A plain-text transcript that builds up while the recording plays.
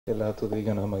எல்லா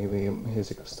துதிக்கான மகிமையும்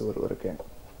இயேசு கிறிஸ்துவர் இருக்கேன்.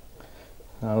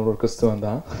 நான் ஒரு கிறிஸ்துவன்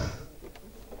தான்.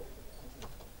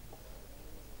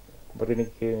 பட்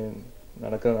இன்னைக்கு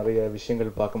நடக்கிற நிறைய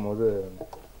விஷயங்கள் பார்க்கும்போது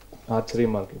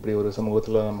ஆச்சரியமாக இருக்குது. இப்படி ஒரு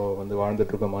சமூகத்தில் நம்ம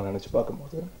வாழ்ந்துட்டுருக்கோமா நினச்சி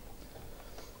பார்க்கும்போது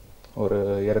ஒரு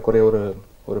ஏறக்குறைய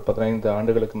ஒரு 15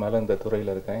 ஆண்டுகளுக்கு மேலே இந்த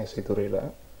துறையில் இருக்கேன். இசைத்துறையில்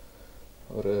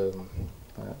ஒரு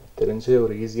தெரிஞ்சு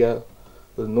ஒரு ஈஸியாக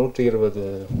ஒரு 120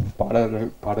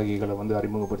 பாடகிகளை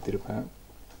அறிமுகப்படுத்தியிருப்பேன்.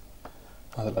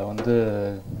 அதில்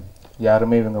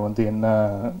யாருமே இவங்க என்ன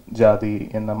ஜாதி,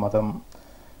 என்ன மதம்,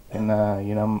 என்ன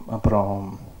இனம், அப்புறம்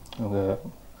இவங்க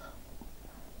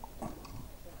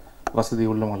வசதி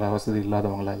உள்ளவங்களா வசதி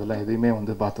இல்லாதவங்களா, இதெல்லாம் எதையுமே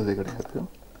பார்த்ததே கிடையாது.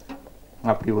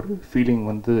 அப்படி ஒரு ஃபீலிங்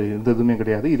இருந்ததுமே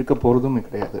கிடையாது, இருக்க போகிறதுமே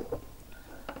கிடையாது.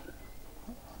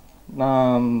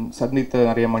 நான் சந்தித்த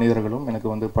நிறைய மனிதர்களும்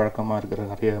எனக்கு பழக்கமாக இருக்கிற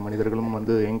நிறைய மனிதர்களும்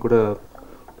என் கூட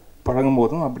பழகும்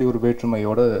போதும் அப்படி ஒரு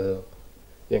வேற்றுமையோடு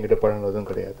என்கிட்ட பழகுவதும்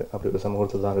கிடையாது. அப்படி ஒரு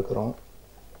சமூகத்தில் தான் இருக்கிறோம்.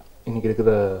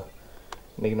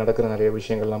 இன்றைக்கி நடக்கிற நிறைய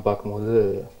விஷயங்கள்லாம் பார்க்கும்போது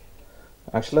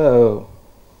ஆக்சுவலாக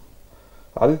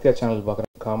ஆதித்யா சேனல்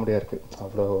பார்க்குறேன், காமெடியாக இருக்குது.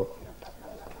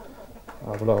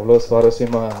 அவ்வளோ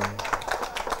சுவாரஸ்யமாக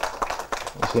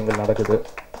விஷயங்கள் நடக்குது.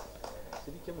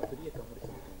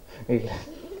 இல்லை,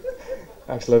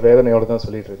 ஆக்சுவலாக வேதனையோடு தான்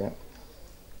சொல்லிகிட்ருக்கேன்.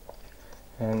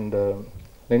 அண்ட்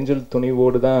நெஞ்சில்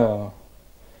துணிவோடு தான்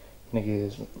இன்றைக்கி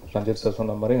ரஞ்சித் சார்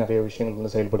சொன்ன மாதிரி நிறைய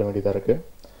விஷயங்கள் செயல்பட வேண்டியதாக இருக்குது.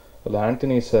 அதில்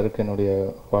ஆண்டனி சாருக்கு என்னுடைய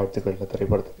வாழ்த்துக்கள் இந்த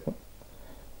திரைப்படத்துக்கு.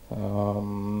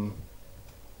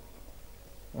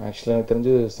 ஆக்சுவலாக எனக்கு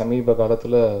தெரிஞ்சு சமீப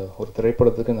காலத்தில் ஒரு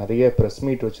திரைப்படத்துக்கு நிறைய ப்ரெஸ்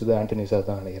மீட் வச்சது ஆண்டனி சார்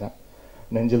தான் நினைக்கிறேன்,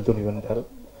 நெஞ்சில் துணிவென்றால்.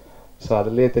 ஸோ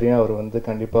அதிலே தெரியும் அவர்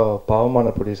கண்டிப்பாக பாவமான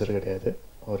ப்ரொடியூசர் கிடையாது,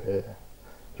 ஒரு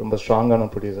ரொம்ப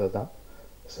ஸ்ட்ராங்கான ப்ரொடியூசர் தான்.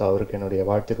 ஸோ அவருக்கு என்னுடைய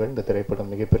வாழ்த்துக்கள். இந்த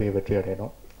திரைப்படம் மிகப்பெரிய வெற்றி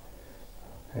அடையணும்.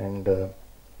 அண்டு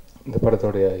இந்த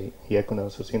படத்தோடைய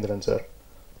இயக்குனர் சுசீந்திரன் சார்,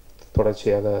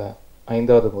 தொடர்ச்சியாக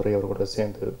 5வது முறை அவர் கூட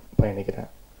சேர்ந்து பயணிக்கிறேன்.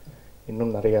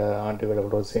 இன்னும் நிறைய ஆண்டுகள்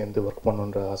அவரோட சேர்ந்து ஒர்க்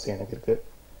பண்ணணுன்ற ஆசை எனக்கு இருக்குது.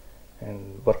 அண்ட்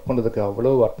ஒர்க் பண்ணுறதுக்கு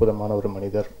அவ்வளோ அற்புதமான ஒரு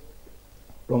மனிதர்,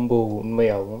 ரொம்ப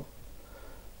உண்மையாகவும்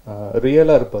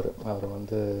ரியலாக இருப்பார். அவர்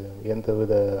எந்த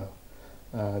வித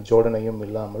ஜோடனையும்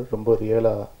இல்லாமல் ரொம்ப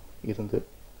ரியலாக இருந்து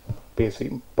பேசி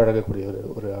பழகக்கூடிய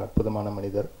ஒரு அற்புதமான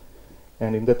மனிதர்.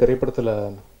 அண்ட் இந்த திரைப்படத்தில்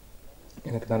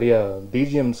எனக்கு நிறையா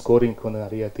பிஜிஎம் ஸ்கோரிங்க்கு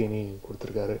நிறையா தீனி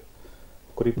கொடுத்துருக்காரு.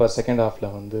 குறிப்பாக செகண்ட் ஹாஃபில்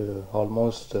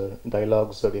ஆல்மோஸ்ட்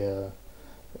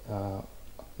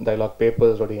டைலாக்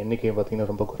பேப்பர்ஸோடைய எண்ணிக்கை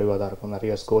பார்த்திங்கன்னா ரொம்ப குறைவாக தான் இருக்கும்.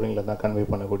 நிறையா ஸ்கோரிங்கில் தான் கன்வே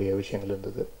பண்ணக்கூடிய விஷயங்கள்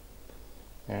இருந்தது.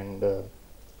 அண்ட்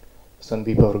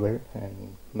சந்தீப் அவர்கள்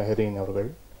அண்ட் ஹெரோயின் அவர்கள்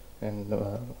அண்ட்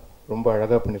ரொம்ப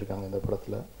அழகாக பண்ணியிருக்காங்க இந்த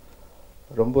படத்தில்.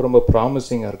 ரொம்ப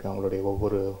ப்ராமிசிங்காக இருக்குது அவங்களுடைய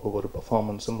ஒவ்வொரு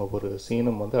பர்ஃபார்மன்ஸும், ஒவ்வொரு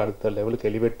சீனும் அடுத்த லெவலுக்கு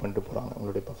எலிவேட் பண்ணிட்டு போகிறாங்க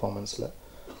அவங்களுடைய பர்ஃபார்மன்ஸில்.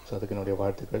 ஸோ அதுக்கு என்னுடைய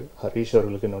வாழ்த்துக்கள். ஹரீஷ்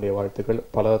அவர்களுக்கு என்னுடைய வாழ்த்துக்கள்.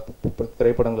 பல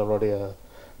திரைப்படங்களுடைய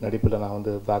நடிப்பில் நான்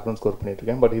பேக்ரவுண்ட் ஸ்கோர்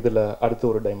பண்ணிகிட்ருக்கேன். பட் இதில் அடுத்த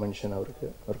ஒரு டைமென்ஷன் அவருக்கு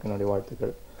என்னுடைய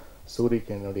வாழ்த்துக்கள்.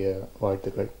 சூரிக்கு என்னுடைய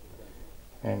வாழ்த்துக்கள்.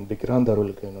 அண்ட் விக்ராந்த்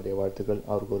அவர்களுக்கு என்னுடைய வாழ்த்துக்கள்.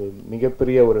 அவருக்கு ஒரு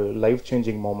மிகப்பெரிய ஒரு லைஃப்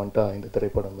சேஞ்சிங் மூமெண்ட்டாக இந்த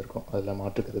திரைப்படம் இருக்கும், அதில்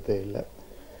மாற்றுக்கிறதே இல்லை.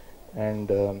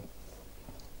 அண்ட்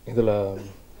இதில்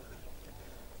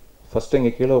ஃபஸ்ட்டு இங்கே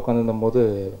கீழே உட்காந்துருந்தபோது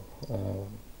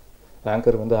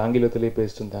ஆங்கர் ஆங்கிலத்திலே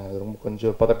பேசிட்டு இருந்தாங்க. அது ரொம்ப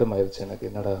கொஞ்சம் பதட்டம் ஆயிடுச்சு எனக்கு.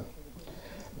 என்னடா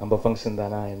நம்ம ஃபங்க்ஷன்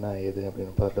தானா என்ன ஏது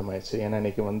அப்படின்னு பதட்டம் ஆயிடுச்சு. ஏன்னா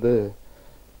இன்றைக்கி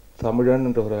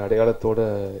தமிழன்ன்ற ஒரு அடையாளத்தோடு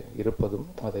இருப்பதும்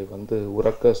அதை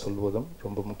உறக்க சொல்வதும்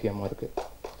ரொம்ப முக்கியமாக இருக்குது.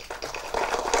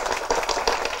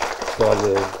 ஸோ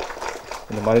அது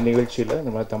இந்த மாதிரி நிகழ்ச்சியில்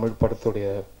இந்த மாதிரி தமிழ் படத்துடைய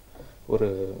ஒரு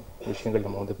விஷயங்கள்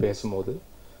நம்ம பேசும்போது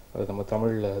அது நம்ம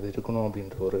தமிழில் அது இருக்கணும்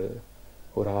அப்படின்ற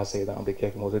ஒரு ஆசை தான். அப்படி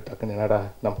கேட்கும்போது டக்குன்னு என்னடா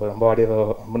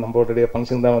நம்மளுடைய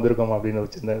ஃபங்க்ஷன் தான் வந்திருக்கோம் அப்படின்னு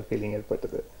ஒரு சின்ன ஃபீலிங்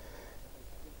ஏற்பட்டது.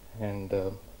 அண்ட்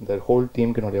இந்த ஹோல்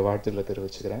டீமுக்கு என்னுடைய வாழ்த்துக்களை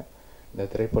தெரிவிச்சுக்கிறேன். இந்த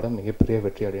திரைப்படம் மிகப்பெரிய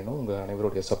வெற்றி அடையணும் உங்கள்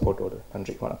அனைவருடைய சப்போர்ட்டோடு.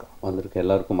 நன்றி, வணக்கம். வந்திருக்க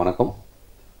எல்லாருக்கும் வணக்கம்.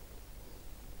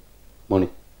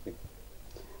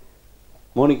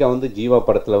 மோனிகா ஜீவா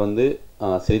படத்தில்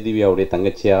ஸ்ரீதிவ்யாவுடைய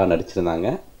தங்கச்சியாக நடிச்சிருந்தாங்க.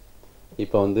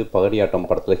 இப்போ பகடியாட்டம்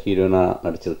படத்தில் ஹீரோயினாக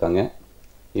நடிச்சிருக்காங்க.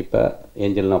 இப்போ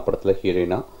ஏஞ்சல்னா படத்தில்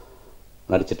ஹீரோயினாக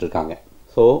நடிச்சிட்ருக்காங்க.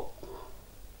 ஸோ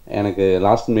எனக்கு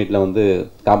லாஸ்ட் மினிட்ல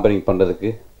காம்பேரிங் பண்ணுறதுக்கு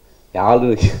யார்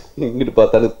எங்கிட்டு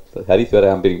பார்த்தாலும் ஹரிஸ் வேறு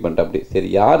காம்பேரிங் பண்ணிட்டேன். அப்படி சரி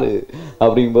யார்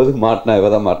அப்படிங்கும்போது மாட்டினா இவ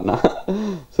தான் மாட்டினா.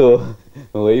 So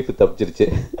wife தப்பிச்சிருச்சு.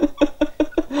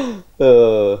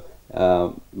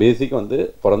 பேசிக்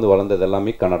பிறந்து வளர்ந்தது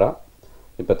எல்லாமே கன்னடா.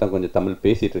 இப்போ தான் கொஞ்சம் தமிழ்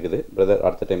பேசிகிட்டு இருக்குது. பிரதர்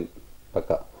அடுத்த டைம்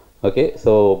பக்கா ஓகே.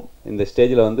 ஸோ இந்த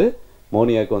ஸ்டேஜில்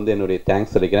மோனியாவுக்கு என்னுடைய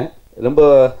தேங்க்ஸ் சொல்லிக்கிறேன். ரொம்ப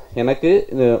எனக்கு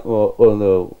இந்த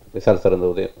விஷால் சார்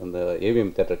இந்த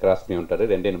ஏவிஎம் தேட்டர் கிராஸ் பண்ணி வந்துட்டார்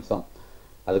 2 நிமிஷம்.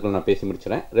 அதுக்குள்ள நான் பேசி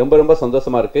முடிச்சிடறேன். ரொம்ப ரொம்ப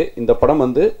சந்தோஷமாக இருக்குது. இந்த படம்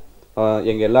வந்து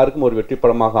எங்கள் எல்லாருக்கும் ஒரு வெற்றி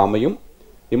படமாக அமையும்.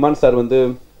 இமான் சார் வந்து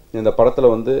இந்த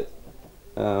படத்தில் வந்து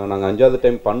நாங்கள் 5வது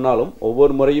டைம் பண்ணாலும்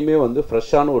ஒவ்வொரு முறையுமே வந்து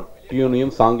ஃப்ரெஷ்ஷான ஒரு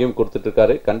டியூனையும் சாங்கையும்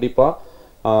கொடுத்துட்ருக்காரு. கண்டிப்பாக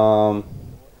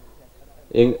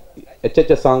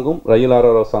HHS சாங்கும் ரயில்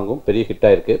ஆரோ சாங்கும் பெரிய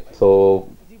ஹிட்டாக இருக்குது. ஸோ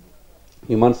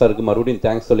இமான் சாருக்கு மறுபடியும்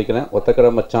தேங்க்ஸ் சொல்லிக்கிறேன்.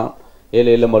 ஒத்தக்கடை மச்சான்,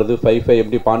 7 மருது, 5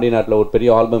 எப்படி பாண்டி நாட்டில் ஒரு பெரிய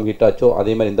ஆல்பம் ஹிட் ஆச்சோ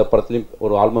அதே மாதிரி இந்த படத்துலையும்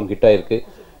ஒரு ஆல்பம் ஹிட் ஆகிருக்கு.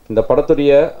 இந்த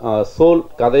படத்துடைய சோல்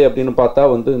கதை அப்படின்னு பார்த்தா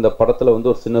வந்து இந்த படத்தில்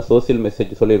வந்து ஒரு சின்ன சோசியல்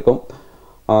மெசேஜ் சொல்லியிருக்கோம்.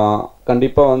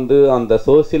 கண்டிப்பாக வந்து அந்த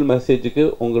சோசியல் மெசேஜுக்கு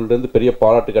உங்கள்கிட்ட பெரிய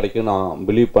பாராட்டு கிடைக்கும் நான்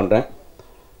பிலீவ் பண்ணுறேன்.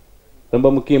 ரொம்ப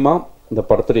முக்கியமாக இந்த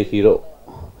படத்துடைய ஹீரோ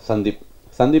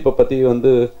சந்தீப்பை பற்றி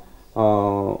வந்து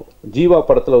ஜீவா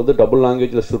படத்தில் வந்து டபுள்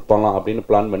லாங்குவேஜில் ஷூட் பண்ணலாம் அப்படின்னு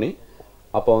பிளான் பண்ணி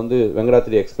அப்போ வந்து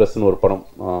வெங்கடாத்திரி எக்ஸ்பிரஸ்னு ஒரு படம்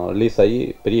ரிலீஸ் ஆகி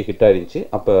பெரிய ஹிட் ஆகிருந்துச்சு.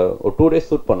 அப்போ ஒரு 2 days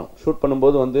ஷூட்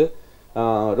பண்ணும்போது வந்து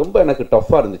ரொம்ப எனக்கு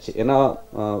டஃப்பாக இருந்துச்சு. ஏன்னா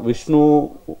விஷ்ணு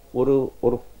ஒரு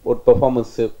ஒரு ஒரு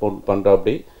பெர்ஃபார்மன்ஸு பண்ணுறா,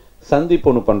 அப்படி சந்தீப்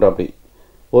ஒன்று பண்ணுறா. அப்படி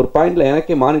ஒரு பாயிண்டில்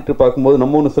எனக்கே மானிட்டர் பார்க்கும்போது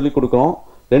நம்ம ஒன்று சொல்லிக் கொடுக்குறோம்,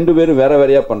 2 பேரும்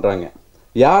வேறையாக பண்ணுறாங்க.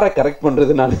 யாரை கரெக்ட்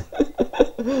பண்ணுறது நான்?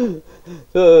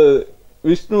 ஸோ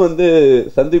விஷ்ணு வந்து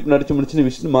சந்தீப் நடிச்சு முடிச்சுன்னு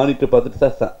விஷ்ணு மானிட்டர் பார்த்துட்டு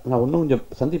சார் நான் இன்னும் கொஞ்சம்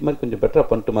சந்தீப் மாதிரி கொஞ்சம் பெட்டராக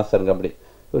பண்ணிட்டுமா சாருங்க அப்படி.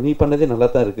 நீ பண்ணதே நல்லா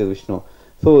தான் இருக்குது விஷ்ணு.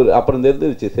 ஸோ அப்புறம்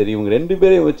தெரிஞ்சிருச்சு, சரி இவங்க 2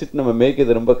 பேரையும் வச்சுட்டு நம்ம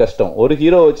மேய்க்கிறது ரொம்ப கஷ்டம். ஒரு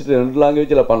ஹீரோ வச்சுட்டு 2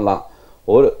 லாங்குவேஜில் பண்ணலாம்,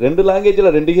 ஒரு 2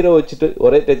 லாங்குவேஜில் 2 ஹீரோ வச்சுட்டு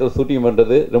ஒரே டைத்தில் ஷூட்டிங்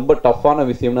பண்ணுறது ரொம்ப டஃப்பான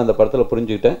விஷயம்னு அந்த படத்தில்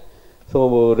புரிஞ்சுக்கிட்டேன். ஸோ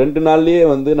 2 நாள்லேயே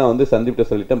வந்து நான் வந்து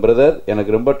சந்தீப்கிட்ட சொல்லிட்டேன், பிரதர்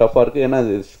எனக்கு ரொம்ப டஃப்பாக இருக்குது, ஏன்னா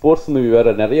ஸ்போர்ட்ஸ் மூவி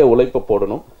வேறு நிறைய உழைப்பை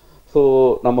போடணும். ஸோ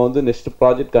நம்ம வந்து நெக்ஸ்ட்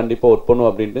ப்ராஜெக்ட் கண்டிப்பாக ஒர்க்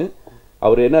பண்ணுவோம் அப்படின்ட்டு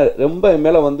அவர் என்ன ரொம்ப என்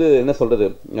மேலே வந்து என்ன சொல்கிறது,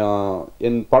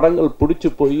 என் படங்கள் பிடிச்சி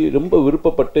போய் ரொம்ப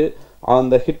விருப்பப்பட்டு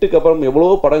அந்த ஹிட்டுக்கு அப்புறம் எவ்வளோ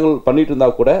படங்கள் பண்ணிட்டு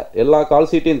இருந்தால் கூட எல்லா கால்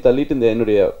சீட்டையும் தள்ளிட்டு இந்த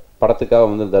என்னுடைய படத்துக்காக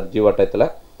வந்து இந்த ஜீவா டயத்தில்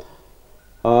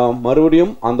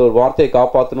மறுபடியும் அந்த ஒரு வார்த்தையை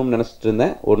காப்பாற்றணும்னு நினச்சிட்டு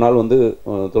இருந்தேன். ஒரு நாள் வந்து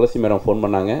துளசி மேடம் ஃபோன்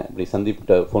பண்ணாங்க, இப்படி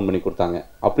சந்தீப்கிட்ட ஃபோன் பண்ணி கொடுத்தாங்க.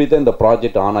 அப்படி தான் இந்த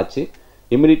ப்ராஜெக்ட் ஆன் ஆச்சு.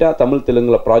 இம்மிடியட்டாக தமிழ்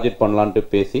தெலுங்கில் ப்ராஜெக்ட் பண்ணலான்ட்டு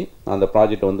பேசி அந்த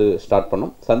ப்ராஜெக்ட் வந்து ஸ்டார்ட்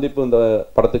பண்ணோம். சந்தீப் இந்த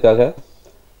படத்துக்காக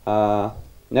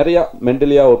நிறையா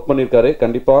மென்டலியாக ஒர்க் பண்ணியிருக்காரு.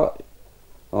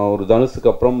 கண்டிப்பாக ஒரு தனுஷுக்கு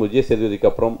அப்புறம் விஜய் சேதுபதிக்கு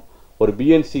அப்புறம் ஒரு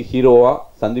பிஎன்சி ஹீரோவாக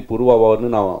சந்தீப் உருவாவார்னு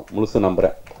நான் முழுசு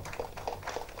நம்புகிறேன்.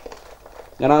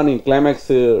 ஏன்னா நீங்கள்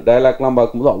கிளைமேக்ஸு டயலாக்லாம்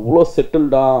பார்க்கும்போது அவ்வளோ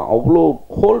செட்டில்டாக அவ்வளோ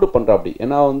ஹோல்டு பண்ணுறா அப்படி.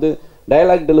 ஏன்னா வந்து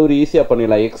டயலாக் டெலிவரி ஈஸியாக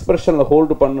பண்ணிடலாம், எக்ஸ்பிரஷனில்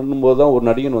ஹோல்டு பண்ணும்போது தான் ஒரு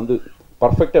நடிகன் வந்து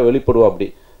பர்ஃபெக்டாக வெளிப்படுவா அப்படி.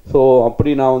 ஸோ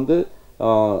அப்படி நான் வந்து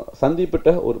சந்தீப்பிட்ட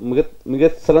ஒரு மிக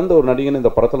சிறந்த ஒரு நடிகன்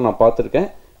இந்த படத்தில் நான் பார்த்துருக்கேன்.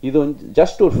 இது வந்து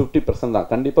ஜஸ்ட் ஒரு 50% தான்.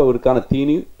 கண்டிப்பாக இவருக்கான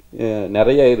தீனி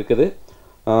நிறைய இருக்குது.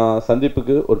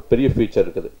 சந்தீப்புக்கு ஒரு பெரிய ஃபியூச்சர்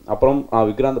இருக்குது. அப்புறம் நான்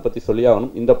விக்ராந்தை பற்றி சொல்லி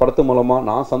ஆகணும். இந்த படத்து மூலமாக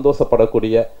நான்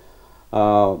சந்தோஷப்படக்கூடிய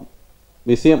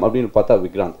விஷயம் அப்படின்னு பார்த்தா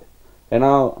விக்ராந்த்.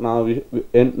 ஏன்னா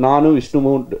நானும்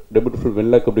விஷ்ணுவும் டெபியூட் ஃபில்ம்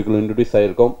வெண்ணிலா கபடிக்குள்ள இன்ட்ரடியூஸ்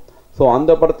ஆகியிருக்கோம். ஸோ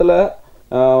அந்த படத்தில்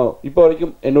இப்போ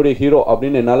வரைக்கும் என்னுடைய ஹீரோ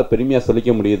அப்படின்னு என்னால் பெருமையாக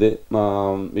சொல்லிக்க முடியுது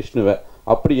விஷ்ணுவை.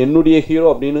 அப்படி என்னுடைய ஹீரோ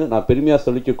அப்படின்னு நான் பெருமையாக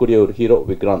சொல்லிக்கக்கூடிய ஒரு ஹீரோ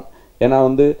விக்ராந்த். ஏன்னா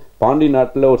வந்து பாண்டி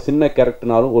நாட்டில் ஒரு சின்ன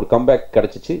கேரக்டர்னாலும் ஒரு கம்பேக்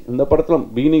கிடச்சிச்சு. இந்த படத்தில்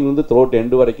பிகினிங்லேருந்து த்ரோட்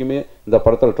எண்டு வரைக்குமே இந்த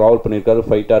படத்தில் ட்ராவல் பண்ணியிருக்காரு.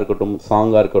 ஃபைட்டாக இருக்கட்டும்,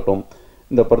 சாங்காக இருக்கட்டும்,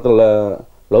 இந்த படத்தில்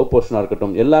லவ் போர்ஷனாக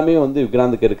இருக்கட்டும், எல்லாமே வந்து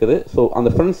விக்ராந்துக்கு இருக்குது. ஸோ அந்த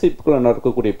ஃப்ரெண்ட்ஷிப்புக்குள்ளே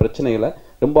நடக்கக்கூடிய பிரச்சனைகளை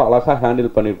ரொம்ப அழகாக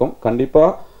ஹேண்டில் பண்ணியிருக்கோம்.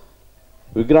 கண்டிப்பாக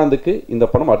விக்ராந்துக்கு இந்த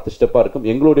படம் அடுத்த ஸ்டெப்பாக இருக்கும்.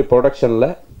 எங்களுடைய ப்ரொடக்ஷனில்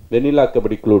வெண்ணிலா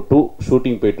கபடி குழு 2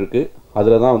 ஷூட்டிங் போயிட்டுருக்கு.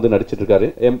 அதில் தான் வந்து நடிச்சிட்ருக்காரு.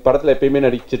 என் படத்தில் எப்பயுமே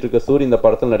நடிச்சிட்ருக்க சூரி இந்த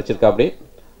படத்தில் நடிச்சிருக்கா. அப்படி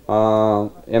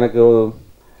எனக்கு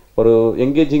ஒரு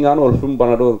எங்கேஜிங்கான ஒரு ஃபிலிம்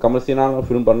பண்ணட்டும், ஒரு கமர்ஷியலான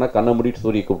ஃபிலிம் பண்ணால் கண்ணை மூடிட்டு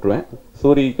சூரியை கூப்பிட்டுருவேன்.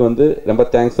 சூரிக்கு வந்து ரொம்ப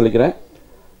தேங்க்ஸ் சொல்லிக்கிறேன்.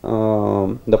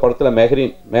 இந்த படத்தில்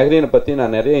மெஹரீனை பற்றி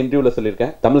நான் நிறைய இன்டர்வியூவில்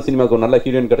சொல்லியிருக்கேன். தமிழ் சினிமாவுக்கு ஒரு நல்ல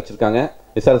ஹீரோயின் கிடச்சிருக்காங்க.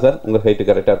 விசால் சார் உங்கள் ஹைட்டு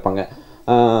கரெக்டாக இருப்பாங்க.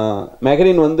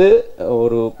 மெஹரீன் வந்து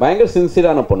ஒரு பயங்கர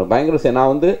சின்சியரான பொண்ணு,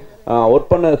 நான் வந்து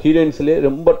ஒர்க் பண்ண ஹீரோயின்ஸ்லேயே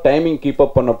ரொம்ப டைமிங் கீப்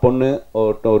அப் பண்ண பொண்ணு.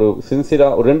 ஒரு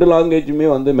சின்சியராக ஒரு 2 லாங்குவேஜுமே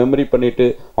வந்து மெமரி பண்ணிவிட்டு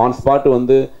ஆன் ஸ்பாட்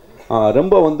வந்து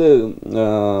ரொம்ப வந்து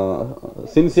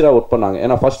சின்சியராக ஒர்க் பண்ணாங்க.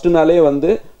 ஏன்னா ஃபஸ்ட்டு நாளே வந்து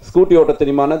ஸ்கூட்டி ஓட்ட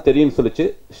தெரியும்னு சொல்லிச்சு,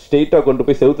 ஸ்ட்ரெயிட்டாக கொண்டு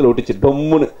போய் செவுத்தில் ஒட்டிச்சு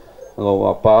டொம்முன்னு.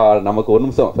 அப்பா நமக்கு ஒரு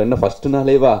நிமிஷம் என்ன ஃபஸ்ட்டு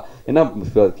நாளேவா, ஏன்னா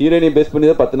ஹீரோயினை பேஸ் பண்ணி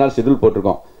தான் 10 நாள் ஷெட்யூல்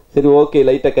போட்டிருக்கோம். சரி ஓகே,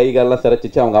 லைட்டாக கை காலெலாம்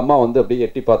சிரைச்சிச்சு. அவங்க அம்மா வந்து அப்படியே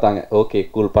எட்டி பார்த்தாங்க. ஓகே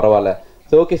கூல் பரவாயில்ல.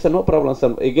 சரி okay sir, no problem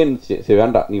sir. Again சரி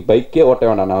வேண்டாம், நீ பைக்கே ஓட்ட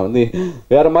வேண்டாம், நான் வந்து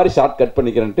வேறு மாதிரி ஷார்ட் கட்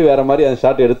பண்ணிக்கிறேன்ட்டு வேறு மாதிரி அந்த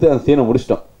ஷார்ட் எடுத்து அந்த சீனை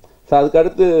முடிச்சிட்டோம். ஸோ அதுக்கு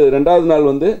அடுத்து 2வது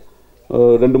நாள் வந்து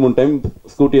 2-3 டைம்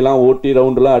ஸ்கூட்டிலாம் ஓட்டி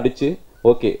ரவுண்டெலாம் அடித்து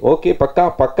ஓகே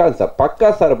பக்கா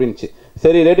சார் அப்படின்ச்சு.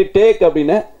 சரி ரெடி டேக்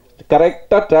அப்படின்னு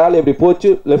கரெக்டாக ட்ராலி எப்படி போச்சு,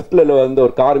 லெஃப்டில் வந்து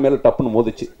ஒரு கார் மேலே டப்புன்னு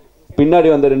மோதிச்சு. பின்னாடி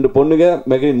வந்த 2 பொண்ணுங்க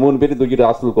மெகரின் 3 பேரும் தூக்கிட்டு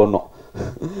ஹாஸ்பிட்டலுக்கு வரணும்.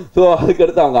 ஸோ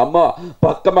அதுக்கடுத்து அவங்க அம்மா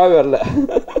பக்கமாகவே வரல.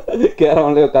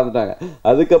 கேரவன்லேயே உட்காந்துட்டாங்க.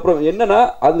 அதுக்கப்புறம் என்னன்னா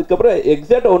அதுக்கப்புறம்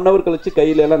எக்ஸாக்டாக 1 hour கழிச்சு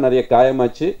கையிலெல்லாம் நிறைய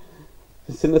காயமாச்சு,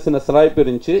 சின்ன சின்ன சிராய்ப்பு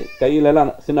இருந்துச்சு,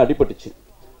 கையிலெல்லாம் சின்ன அடிபட்டுச்சு.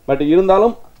 பட்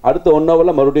இருந்தாலும் அடுத்த 1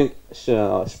 hourல மறுபடியும்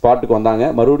ஸ்பாட்டுக்கு வந்தாங்க,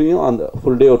 மறுபடியும் அந்த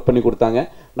ஃபுல் டே ஒர்க் பண்ணி கொடுத்தாங்க.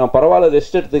 நான் பரவாயில்ல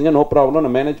ரெஸ்ட் எடுத்துங்க, நோ ப்ராப்ளம்,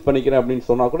 நான் மேனேஜ் பண்ணிக்கிறேன் அப்படின்னு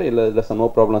சொன்னால் கூட இல்லை இல்லை sir no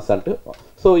problem chart.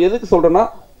 So எதுக்கு சொல்கிறேன்னா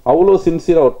அவ்வளோ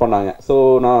சின்சியராக ஒர்க் பண்ணாங்க. ஸோ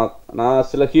நான்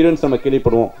சில ஹீரோயின்ஸ் நம்ம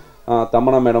கேள்விப்படுவோம்,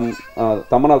 தமன்னா மேடம்,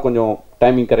 தமன்னா கொஞ்சம்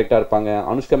டைமிங் கரெக்டாக இருப்பாங்க,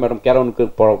 அனுஷ்கா மேடம் கேரவனுக்கு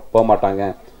போக மாட்டாங்க.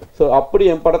 ஸோ அப்படி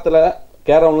என் படத்தில்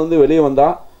கேரவன்லேருந்து வெளியே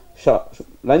வந்தால்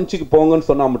லஞ்சுக்கு போங்கன்னு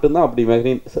சொன்னால் மட்டும்தான் அப்படி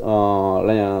மெஹரீன்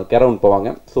கேரவன் போவாங்க.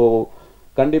 ஸோ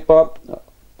கண்டிப்பாக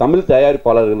தமிழ்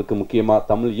தயாரிப்பாளர்களுக்கு, முக்கியமாக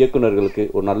தமிழ் இயக்குநர்களுக்கு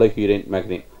ஒரு நல்ல ஹீரோயின்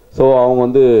மெஹரீன். ஸோ அவங்க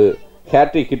வந்து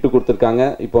ஹேட்ரிக் ஹிட்டு கொடுத்துருக்காங்க.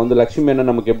 இப்போ வந்து லக்ஷ்மி மேனன்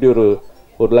நமக்கு எப்படி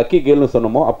ஒரு லக்கி கேர்ள்னு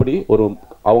சொன்னோமோ அப்படி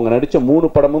அவங்க நடித்த 3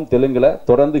 படமும் தெலுங்கில்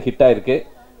தொடர்ந்து ஹிட் ஆகிருக்கு.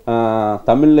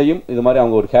 தமிழ்லையும் இது மாதிரி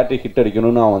அவங்க ஒரு ஹேட்ரிக் ஹிட்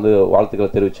அடிக்கணும்னு நான் வந்து வாழ்த்துக்களை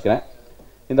தெரிவிச்சுக்கிறேன்.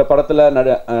 இந்த படத்தில்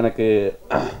எனக்கு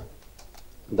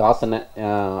தாசனை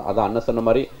அதான் அண்ணன் சொன்ன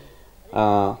மாதிரி,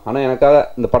 ஆனால் எனக்காக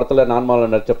இந்த படத்தில்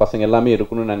நான்மாவில் நடித்த பசங்க எல்லாமே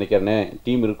இருக்கணும்னு நினைக்கிறேன்,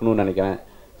 டீம் இருக்கணும்னு நினைக்கிறேன்.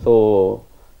 ஸோ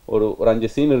ஒரு 5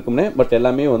 சீன் இருக்கும்னே, பட்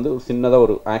எல்லாமே வந்து ஒரு சின்னதாக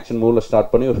ஒரு ஆக்ஷன் மூவில்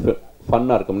ஸ்டார்ட் பண்ணி ஒரு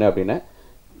ஃபன்னாக இருக்கும்னே அப்படின்னு.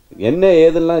 என்ன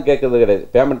ஏதுலாம் கேட்கறது கிடையாது,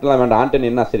 பேமெண்ட்லாம் வேண்டாம், ஆண்டனி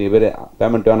என்ன சரி வேறு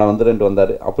பேமெண்ட் வேணாம் வந்துட்டு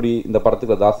வந்தார். அப்படி இந்த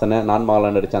படத்துக்குள்ள தாசனை,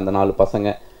 நான்மாவில் நடித்த அந்த 4 பசங்க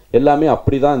எல்லாமே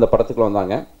அப்படி தான் இந்த படத்துக்குள்ள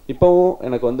வந்தாங்க. இப்போவும்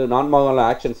எனக்கு வந்து நான்மாவில்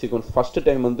ஆக்ஷன் சீக்வன்ஸ் ஃபஸ்ட்டு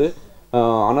டைம் வந்து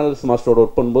அனாலிஸ் மாஸ்டரோட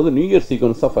ஒர்க் பண்ணும்போது நியூ இயர்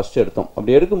சீக்வன்ஸ் தான் ஃபஸ்ட்டு எடுத்தோம்.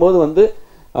 அப்படி எடுக்கும்போது வந்து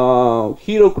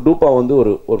ஹீரோக்கு டூப்பா வந்து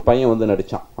ஒரு பையன் வந்து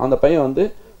நடித்தான். அந்த பையன் வந்து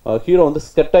ஹீரோ வந்து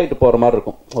ஸ்கெட் ஆகிட்டு போகிற மாதிரி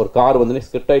இருக்கும், ஒரு கார் வந்து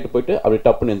ஸ்கெட் ஆகிட்டு போயிட்டு அப்படி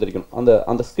டப்புன்னு எந்திரிக்கணும்.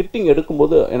 அந்த ஸ்கிட்டிங்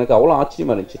எடுக்கும்போது எனக்கு அவ்வளோ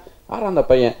ஆச்சரியமாக இருந்துச்சு, யார் அந்த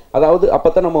பையன். அதாவது அப்போ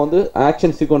தான் நம்ம வந்து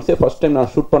ஆக்ஷன் சீக்வன்ஸே ஃபஸ்ட் டைம்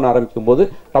நான் ஷூட் பண்ண ஆரம்பிக்கும் போது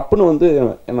டப்புன்னு வந்து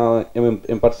நான்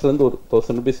என் பர்ஸ்லேருந்து ஒரு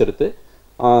 1000 rupees எடுத்து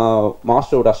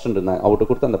மாஸ்டரோட அசிஸ்டன்ட் இருந்தாங்க, அவர்கிட்ட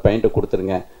கொடுத்து அந்த பையன்கிட்ட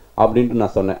கொடுத்துருங்க அப்படின்ட்டு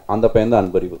நான் சொன்னேன். அந்த பையன் தான்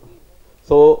அன்பறிவு.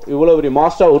 ஸோ இவ்வளோ பெரிய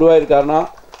மாஸ்டராக உருவாயிருக்காருன்னா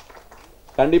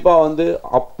கண்டிப்பாக வந்து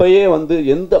அப்பயே வந்து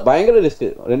எந்த பயங்கர ரிஸ்க்கு.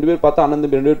 2 பேர் பார்த்தா அண்ணன்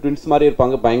 2 பேர் ட்வின்ஸ் மாதிரி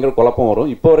இருப்பாங்க, பயங்கர குழப்பம் வரும்.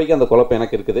 இப்போ வரைக்கும் அந்த குழப்பம்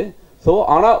எனக்கு இருக்குது. ஸோ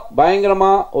ஆனால்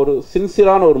பயங்கரமாக ஒரு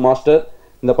சின்சியரான ஒரு மாஸ்டர்.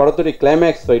 இந்த படத்துடைய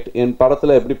கிளைமேக்ஸ் ஃபைட், என்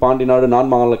படத்தில் எப்படி பாண்டி நாடு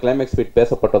நான்மகளில் கிளைமேக்ஸ் ஃபைட்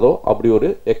பேசப்பட்டதோ அப்படி ஒரு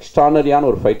எக்ஸ்ட்ரானரியான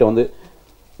ஒரு ஃபைட்டை வந்து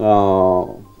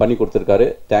பண்ணி கொடுத்துருக்காரு.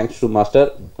 Thanks to master.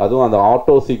 அதுவும் அந்த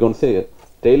ஆட்டோ சீக்வன்ஸு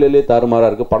ட்ரெய்லர்லேயே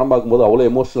தாறுமாறாக இருக்குது, படம் பார்க்கும்போது அவ்வளோ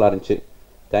எமோஷ்னலாக இருந்துச்சு.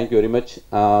 Thank you very much.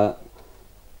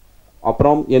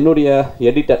 அப்புறம் என்னுடைய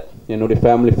எடிட்டர், என்னுடைய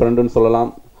ஃபேமிலி ஃப்ரெண்டுன்னு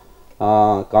சொல்லலாம்,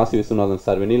 காசி விஸ்வநாதன்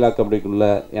சார். வெண்ணிலா கபடிக்குள்ள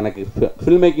எனக்கு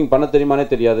ஃபில்ம் மேக்கிங் பண்ண தெரியுமானே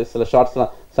தெரியாது. சில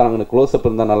ஷார்ட்ஸ்லாம் சார் அங்கே க்ளோஸ்அப்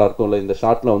இருந்தால் நல்லாயிருக்கும், இல்லை இந்த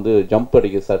ஷார்ட்டில் வந்து ஜம்ப்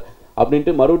அடிக்குது சார்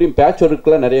அப்படின்ட்டு மறுபடியும் பேட்ச்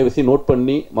ஒர்க்கில் நிறைய விஷயம் நோட்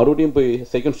பண்ணி மறுபடியும் போய்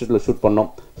செகண்ட் ஷூட்டில் ஷூட் பண்ணோம்.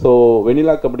 ஸோ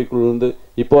வெண்ணிலா கபடிக்குள்ள இருந்து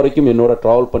இப்போ வரைக்கும் என்னோட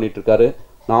ட்ராவல் பண்ணிகிட்ருக்காரு,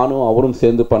 நானும் அவரும்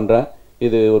சேர்ந்து பண்ணுறேன்.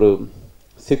 இது ஒரு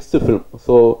 6th ஃபில்ம்.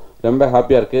 ஸோ ரொம்ப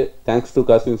ஹாப்பியாக இருக்குது. Thanks to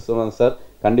Kashi Viswanathan sir.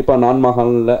 கண்டிப்பாக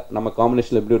நான்மகளில் நம்ம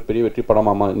காம்பினேஷனில் எப்படி ஒரு பெரிய வெற்றி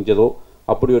படமாக அமைஞ்சதோ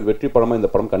அப்படி ஒரு வெற்றி படமாக இந்த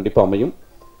படம் கண்டிப்பாக அமையும்.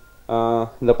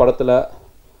 இந்த படத்தில்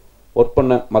ஒர்க்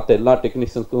பண்ண மற்ற எல்லா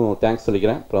டெக்னீஷியன்ஸுக்கும் தேங்க்ஸ்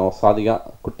சொல்லிக்கிறேன். அப்புறம் சாதிகா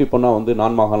குட்டி பொண்ணாக வந்து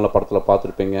நான்மகளில் படத்தில்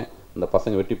பார்த்துருப்பீங்க, அந்த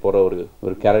பசங்க வெட்டி போகிற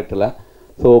ஒரு கேரக்டரில்.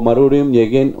 ஸோ மறுபடியும்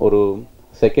எகெயின் ஒரு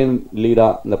செகண்ட்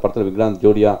லீடாக இந்த படத்தில் விக்ராந்த்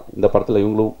ஜோடியா இந்த படத்தில்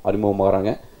இவங்களும்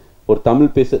அறிமுகமாகறாங்க. ஒரு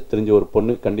தமிழ் பேச தெரிஞ்ச ஒரு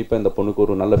பொண்ணு, கண்டிப்பாக இந்த பொண்ணுக்கு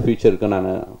ஒரு நல்ல ஃபியூச்சர் இருக்குன்னு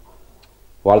நான்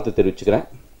வாழ்த்து தெரிவிச்சுக்கிறேன்.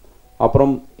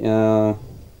 அப்புறம்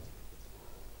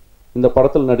இந்த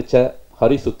படத்தில் நடித்த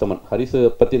ஹரிஷ் உத்தமன், ஹரிஷை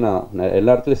பற்றி நான்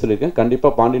எல்லா இடத்துலையும் சொல்லியிருக்கேன்.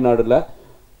 கண்டிப்பாக பாண்டி நாடில்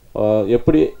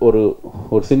எப்படி ஒரு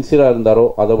சின்சியராக இருந்தாரோ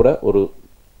அதை விட ஒரு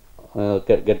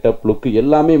கெட்டப் லுக்கு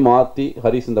எல்லாமே மாற்றி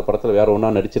ஹரிஷ் இந்த படத்தில் வேறு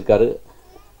ஒன்றா நடிச்சிருக்காரு.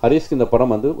 ஹரிஷ்க்கு இந்த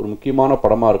படம் வந்து ஒரு முக்கியமான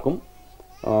படமாக இருக்கும்.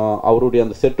 அவருடைய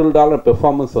அந்த செட்டில்டான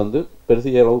பெர்ஃபார்மன்ஸ் வந்து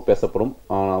பெருசிய அளவு பேசப்படும்,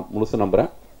 முழுசு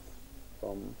நம்புகிறேன்.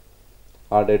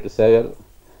 ஆர்டேட்டு சேகர்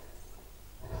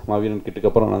மாவீரன் கிட்டுக்கு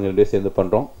அப்புறம் நாங்கள் 2 பேரும் சேர்ந்து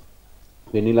பண்ணுறோம்.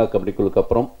 வெண்ணிலா கபடிக்குழுக்கு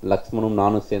அப்புறம் லக்ஷ்மணும்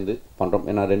நானும் சேர்ந்து பண்ணுறோம்.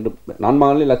 ஏன்னா 2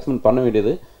 நான்மகளிலையும் லக்ஷ்மன் பண்ண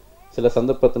வேண்டியது, சில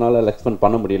சந்தர்ப்பத்தினால லக்ஷ்மன்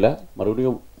பண்ண முடியல.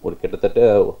 மறுபடியும் ஒரு கிட்டத்தட்ட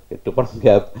 8 படம்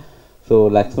கேப். ஸோ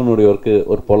லக்ஷ்மனுடைய ஒர்க்கு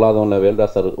ஒரு பொல்லாதவனில்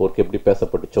வேல்ராஜ் சார் ஒர்க் எப்படி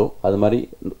பேசப்பட்டுச்சோ அது மாதிரி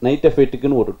நைட் ஆஃப்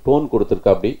எயிட்டுக்குன்னு ஒரு டோன்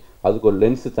கொடுத்துருக்கா, அப்படி அதுக்கு ஒரு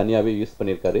லென்ஸு தனியாகவே யூஸ்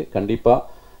பண்ணியிருக்காரு. கண்டிப்பாக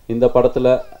இந்த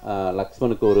படத்தில்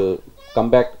லக்ஷ்மனுக்கு ஒரு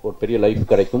கம்பேக், ஒரு பெரிய லைஃப்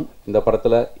கிடைக்கும். இந்த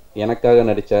படத்தில் எனக்காக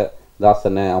நடித்த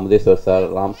தாசண்ணே, அமுதேஸ்வர் சார்,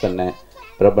 ராம்சண்ணே,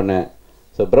 பிரபண்ணே.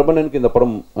 ஸோ பிரபண்ணனுக்கு இந்த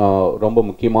படம் ரொம்ப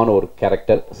முக்கியமான ஒரு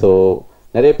கேரக்டர். ஸோ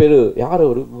நிறைய பேர் யார்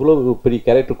ஒரு இவ்வளோ பெரிய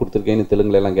கேரக்டர் கொடுத்துருக்கேன்னு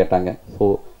தெலுங்குலாம் கேட்டாங்க. ஸோ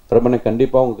பிரபண்ணை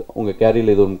கண்டிப்பாக உங்கள்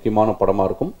கேரியரில் இது ஒரு முக்கியமான படமாக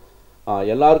இருக்கும்.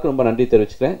 எல்லாருக்கும் ரொம்ப நன்றி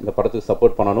தெரிவிச்சுக்கிறேன். இந்த படத்துக்கு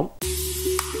சப்போர்ட் பண்ணணும்.